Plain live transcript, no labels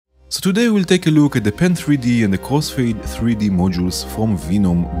So today we'll take a look at the Pen 3D and the Crossfade 3D modules from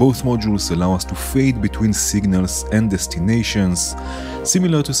Venom. Both modules allow us to fade between signals and destinations,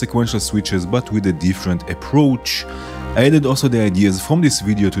 similar to sequential switches but with a different approach. I added also the ideas from this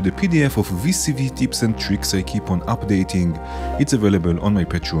video to the PDF of VCV tips and tricks I keep on updating. It's available on my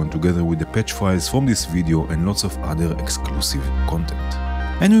Patreon together with the patch files from this video and lots of other exclusive content.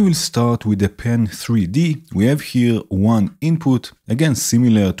 And we will start with the Pen 3D. We have here one input, again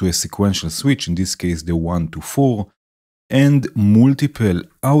similar to a sequential switch, in this case the 1 to 4, and multiple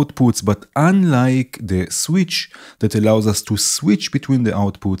outputs, but unlike the switch that allows us to switch between the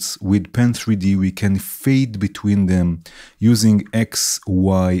outputs, with Pen 3D we can fade between them using X,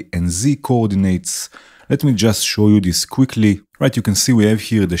 Y, and Z coordinates. Let me just show you this quickly. Right, you can see we have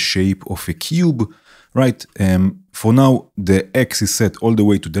here the shape of a cube. Right, for now the X is set all the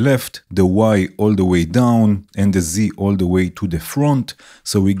way to the left, the Y all the way down, and the Z all the way to the front.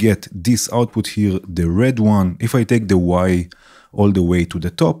 So we get this output here, the red one. If I take the Y all the way to the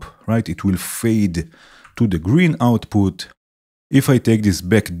top, right, it will fade to the green output. If I take this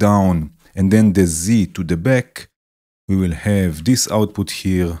back down and then the Z to the back, we will have this output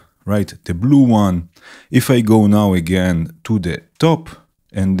here, right, the blue one. If I go now again to the top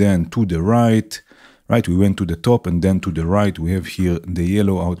and then to the right, right, we went to the top and then to the right, we have here the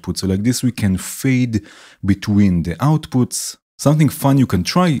yellow output. So like this we can fade between the outputs. Something fun you can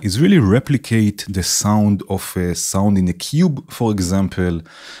try is really replicate the sound of a sound in a cube, for example.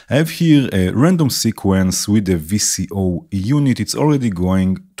 I have here a random sequence with the VCO unit. It's already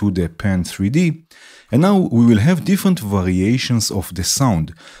going to the Pen 3D. And now we will have different variations of the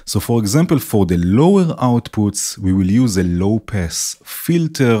sound. So for example, for the lower outputs, we will use a low pass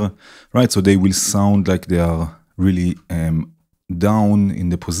filter, right? So they will sound like they are really down in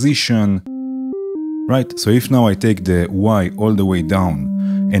the position, right? So if now I take the Y all the way down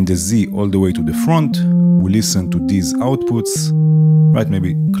and the Z all the way to the front, we listen to these outputs, right?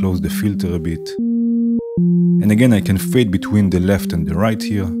 Maybe close the filter a bit. And again, I can fade between the left and the right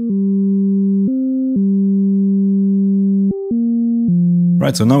here.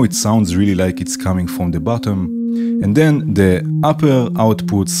 Right, so now it sounds really like it's coming from the bottom. And then the upper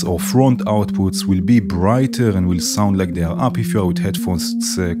outputs or front outputs will be brighter and will sound like they are up. If you are with headphones,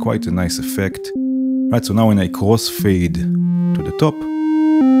 it's quite a nice effect. Right, so now when I crossfade to the top,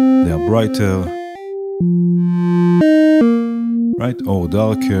 they are brighter, right, or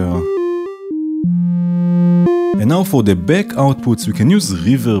darker. And now for the back outputs, we can use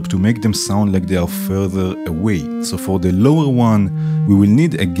reverb to make them sound like they are further away. So for the lower one, we will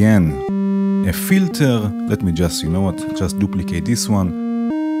need again a filter. Let me just, you know what, just duplicate this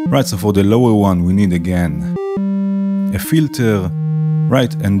one. Right, so for the lower one, we need again a filter,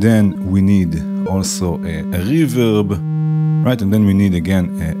 right, and then we need also a reverb, right, and then we need again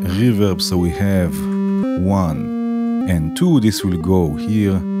a reverb. So we have 1 and 2. This will go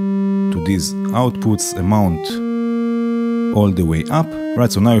here to these outputs amount all the way up,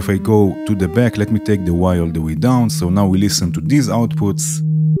 right? So now if I go to the back, let me take the Y all the way down. So now we listen to these outputs,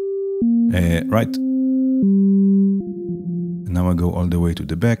 right? And now I go all the way to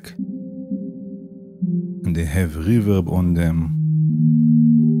the back and they have reverb on them,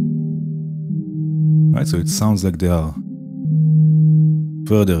 right? So it sounds like they are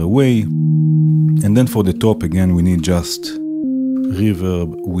further away. And then for the top again, we need just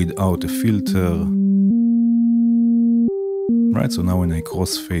reverb without a filter. Right, so now when I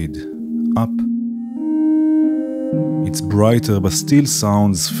crossfade up, it's brighter but still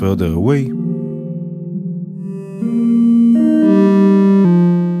sounds further away.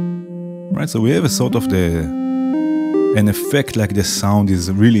 Right, so we have a sort of an effect like the sound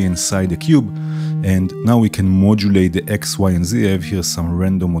is really inside the cube. And now we can modulate the X, Y, and Z. I have here some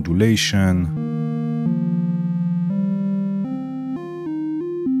random modulation.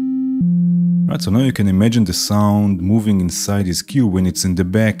 Right, so now you can imagine the sound moving inside this cube. When it's in the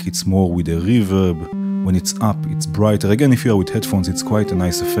back, it's more with a reverb. When it's up, it's brighter. Again, if you are with headphones, it's quite a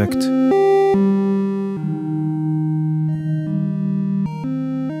nice effect.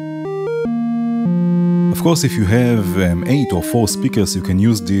 Of course, if you have 8 or 4 speakers, you can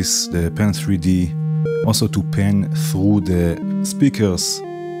use this, the Pen 3D, also to pen through the speakers.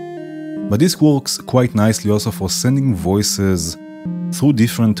 But this works quite nicely also for sending voices through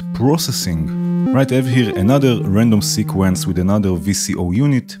different processing. Right, I have here another random sequence with another VCO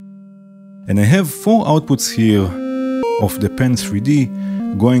unit. And I have 4 outputs here of the Pen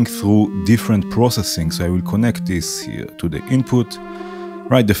 3D going through different processing. So I will connect this here to the input.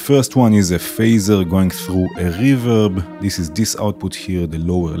 Right, the first one is a phaser going through a reverb. This is this output here, the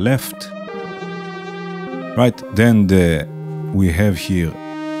lower left. Right, then we have here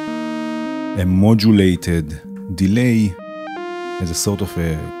a modulated delay as a sort of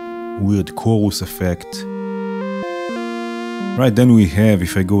a weird chorus effect. Right, then we have,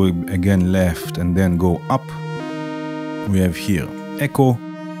 if I go again left and then go up, we have here echo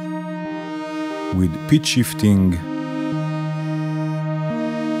with pitch shifting.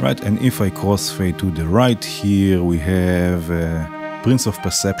 Right, and if I crossfade to the right here, we have Prince of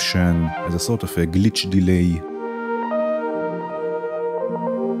Perception as a sort of a glitch delay.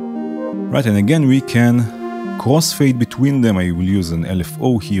 Right, and again we can crossfade between them. I will use an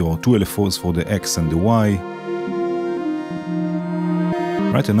LFO here, or two LFOs for the X and the Y.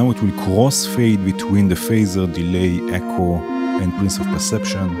 Right, and now it will crossfade between the phaser, delay, echo, and Prince of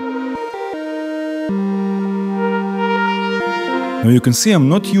Perception. Now you can see I'm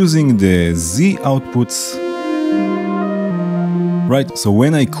not using the Z outputs. Right, so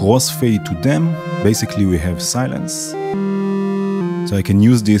when I crossfade to them, basically we have silence. So I can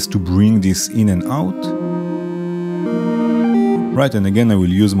use this to bring this in and out. Right, and again I will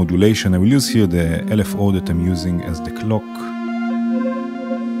use modulation. I will use here the LFO that I'm using as the clock.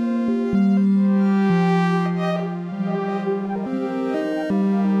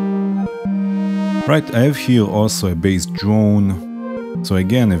 Right, I have here also a bass drone. So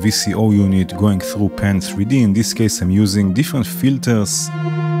again, a VCO unit going through Pan 3D. In this case, I'm using different filters.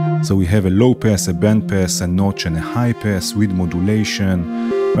 So we have a low pass, a band pass, a notch, and a high pass with modulation.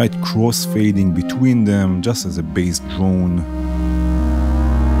 Right, crossfading between them, just as a bass drone.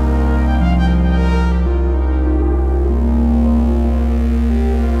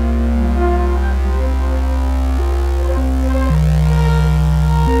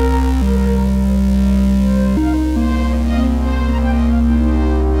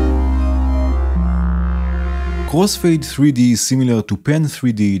 Crossfade 3D is similar to Pan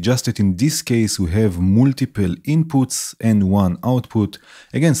 3D, just that in this case we have multiple inputs and one output.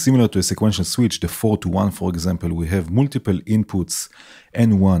 Again, similar to a sequential switch, the 4-to-1 for example, we have multiple inputs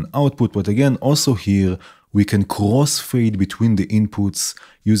and one output, but again also here we can crossfade between the inputs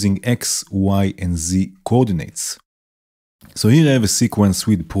using X, Y, and Z coordinates. So here I have a sequence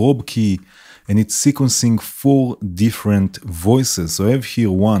with probe key, and it's sequencing 4 different voices. So I have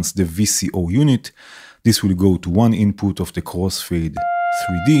here once the VCO unit. This will go to one input of the crossfade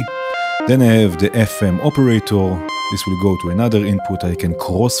 3D. Then I have the FM operator. This will go to another input. I can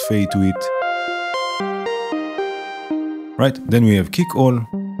crossfade to it. Right, then we have kick all.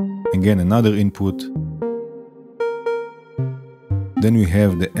 Again, another input. Then we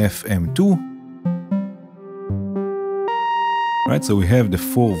have the FM2. Right, so we have the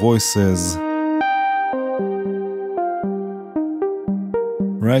 4 voices.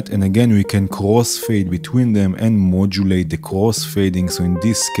 Right, and again we can crossfade between them and modulate the crossfading. So in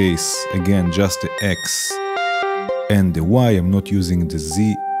this case, again, just the X and the Y. I'm not using the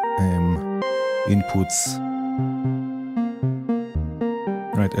Z inputs.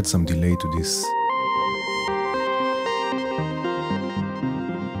 Right, add some delay to this.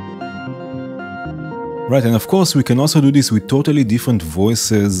 Right, and of course we can also do this with totally different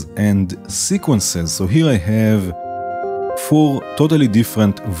voices and sequences. So here I have 4 totally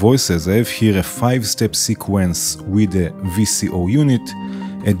different voices. I have here a 5-step sequence with a VCO unit,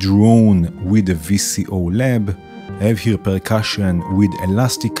 a drone with a VCO lab. I have here percussion with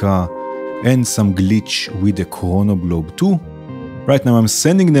Elastica and some glitch with the Chronoglobe 2. Right now I'm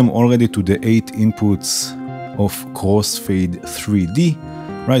sending them already to the 8 inputs of Crossfade 3D.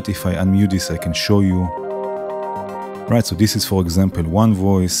 Right, if I unmute this I can show you. Right, so this is for example one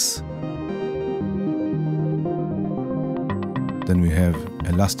voice. Then we have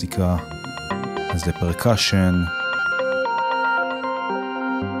Elastica as the percussion.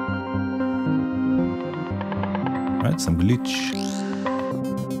 Right, some glitch.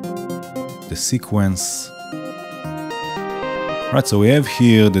 The sequence. Right, so we have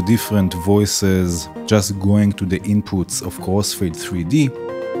here the different voices just going to the inputs of Crossfade 3D.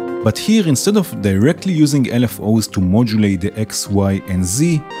 But here, instead of directly using LFOs to modulate the X, Y, and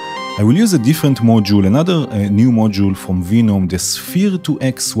Z, I will use a different module, another new module from Venom, the Sphere to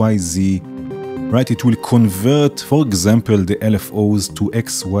XYZ. Right, it will convert, for example, the LFOs to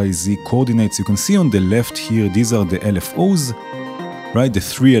XYZ coordinates. You can see on the left here, these are the LFOs. Right, the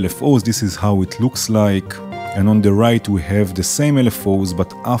 3 LFOs, this is how it looks like. And on the right, we have the same LFOs,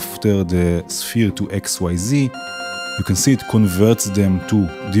 but after the Sphere to XYZ. You can see it converts them to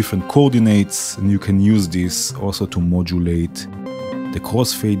different coordinates, and you can use this also to modulate the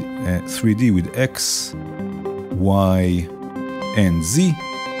Crossfade 3D with X, Y, and Z.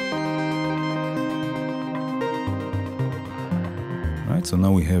 Right, so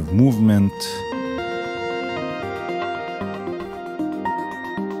now we have movement.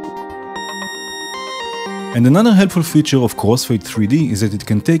 And another helpful feature of Crossfade 3D is that it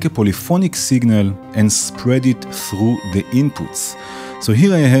can take a polyphonic signal and spread it through the inputs. So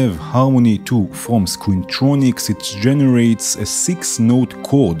here I have Harmony 2 from Screentronics. It generates a 6-note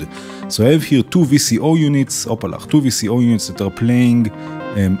chord. So I have here two VCO units, two VCO units that are playing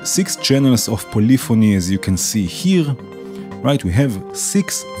 6 channels of polyphony, as you can see here. Right, we have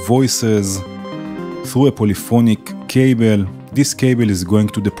 6 voices through a polyphonic cable. This cable is going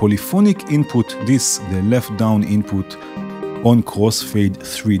to the polyphonic input, the left down input on Crossfade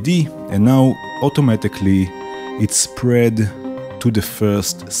 3D, and now automatically it's spread to the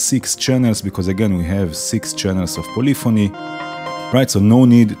first 6 channels, because again we have 6 channels of polyphony, right? So no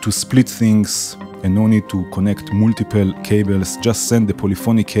need to split things and no need to connect multiple cables. Just send the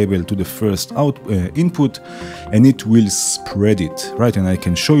polyphonic cable to the first input and it will spread it, right? And I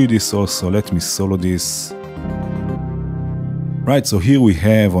can show you this also. Let me solo this. Right, so here we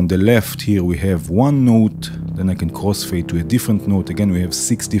have on the left, here we have 1 note, then I can crossfade to a different note. Again, we have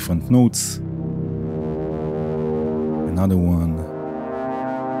 6 different notes. Another one.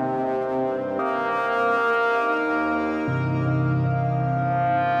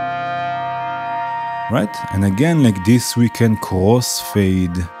 Right, and again like this we can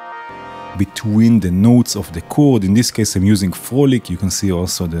crossfade between the notes of the chord. In this case I'm using Frolic. You can see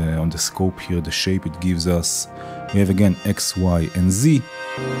also on the scope here the shape it gives us. We have again X, Y, and Z.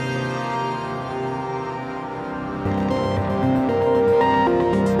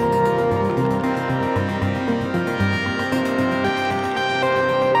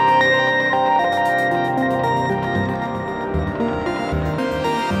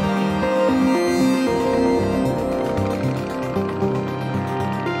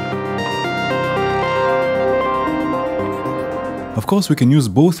 Of course, we can use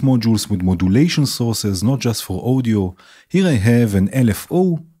both modules with modulation sources, not just for audio. Here I have an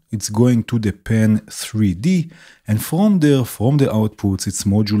LFO, it's going to the pen 3D, and from there, from the outputs, it's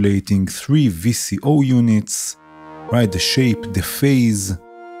modulating 3 VCO units, right? The shape, the phase.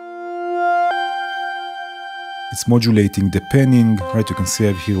 It's modulating the panning, right? You can see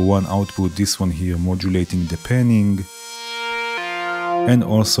I have here one output, this one here modulating the panning, and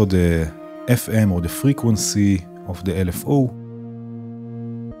also the FM or the frequency of the LFO.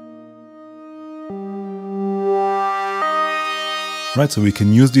 Right, so we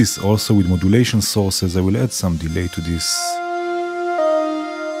can use this also with modulation sources. I will add some delay to this.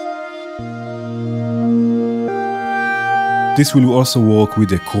 This will also work with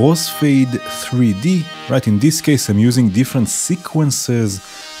the Crossfade 3D. Right, in this case I'm using different sequences.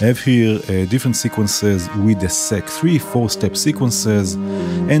 I have here different sequences with the SEC3, 4-step sequences,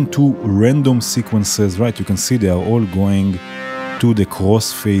 and 2 random sequences. Right, you can see they are all going to the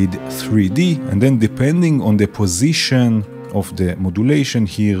Crossfade 3D, and then depending on the position of the modulation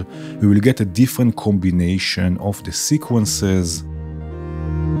here, we will get a different combination of the sequences.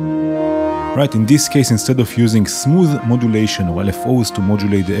 Right, in this case, instead of using smooth modulation or LFOs to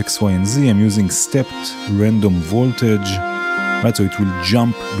modulate the X, Y, and Z, I'm using stepped random voltage. Right, so it will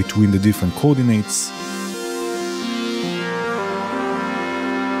jump between the different coordinates.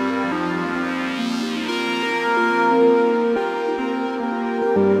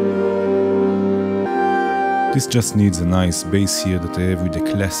 This just needs a nice bass here that I have with the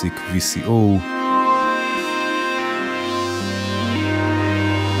classic VCO.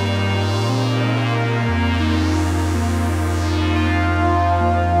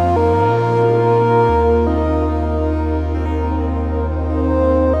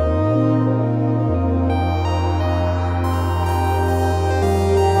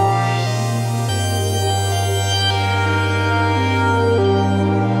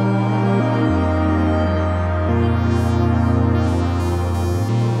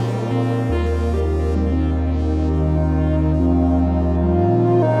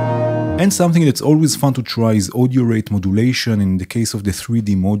 And something that's always fun to try is audio rate modulation. In the case of the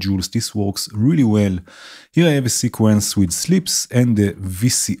 3D modules, this works really well. Here I have a sequence with slips and the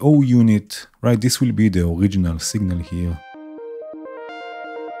VCO unit. Right, this will be the original signal here.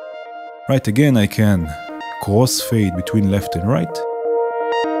 Right, again I can crossfade between left and right.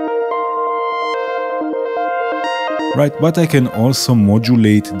 Right, but I can also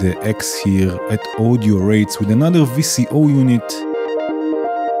modulate the X here at audio rates with another VCO unit.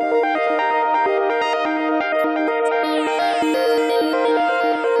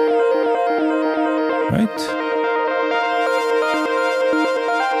 Right.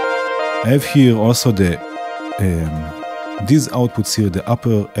 I have here also the these outputs here, the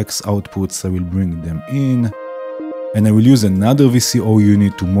upper X outputs. I will bring them in, and I will use another VCO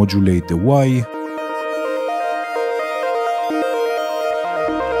unit to modulate the Y.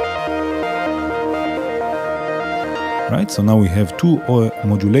 Right, so now we have two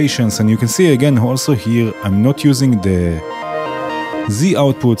modulations, and you can see again also here I'm not using the Z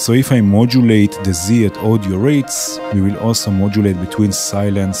output, so if I modulate the Z at audio rates, we will also modulate between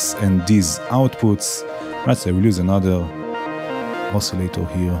silence and these outputs. Right, so I will use another oscillator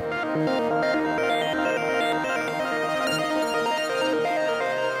here.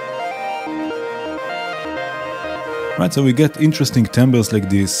 Right, so we get interesting timbres like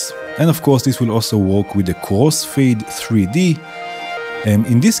this, and of course this will also work with the crossfade 3D.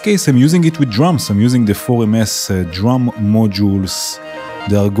 In this case I'm using it with drums. I'm using the 4MS drum modules.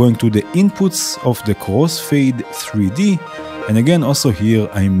 They are going to the inputs of the crossfade 3D, and again also here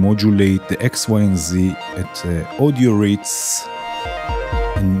I modulate the X, Y and Z at audio rates,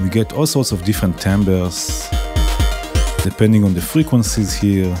 and we get all sorts of different timbres depending on the frequencies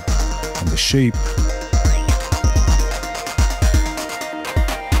here and the shape.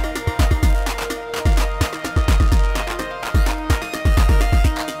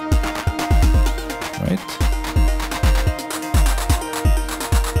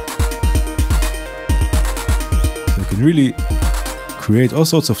 Really create all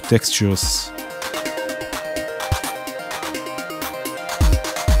sorts of textures.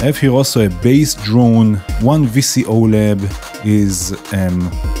 I have here also a bass drone. One VCO lab is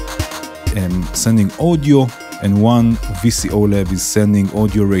sending audio, and one VCO lab is sending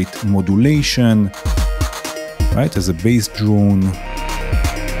audio rate modulation, right, as a bass drone.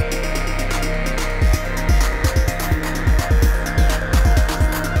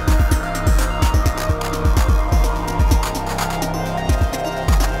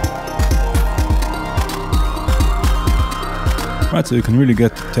 Right, so you can really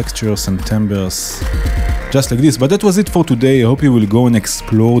get textures and timbres just like this. But that was it for today. I hope you will go and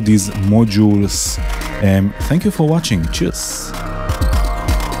explore these modules. Thank you for watching. Cheers.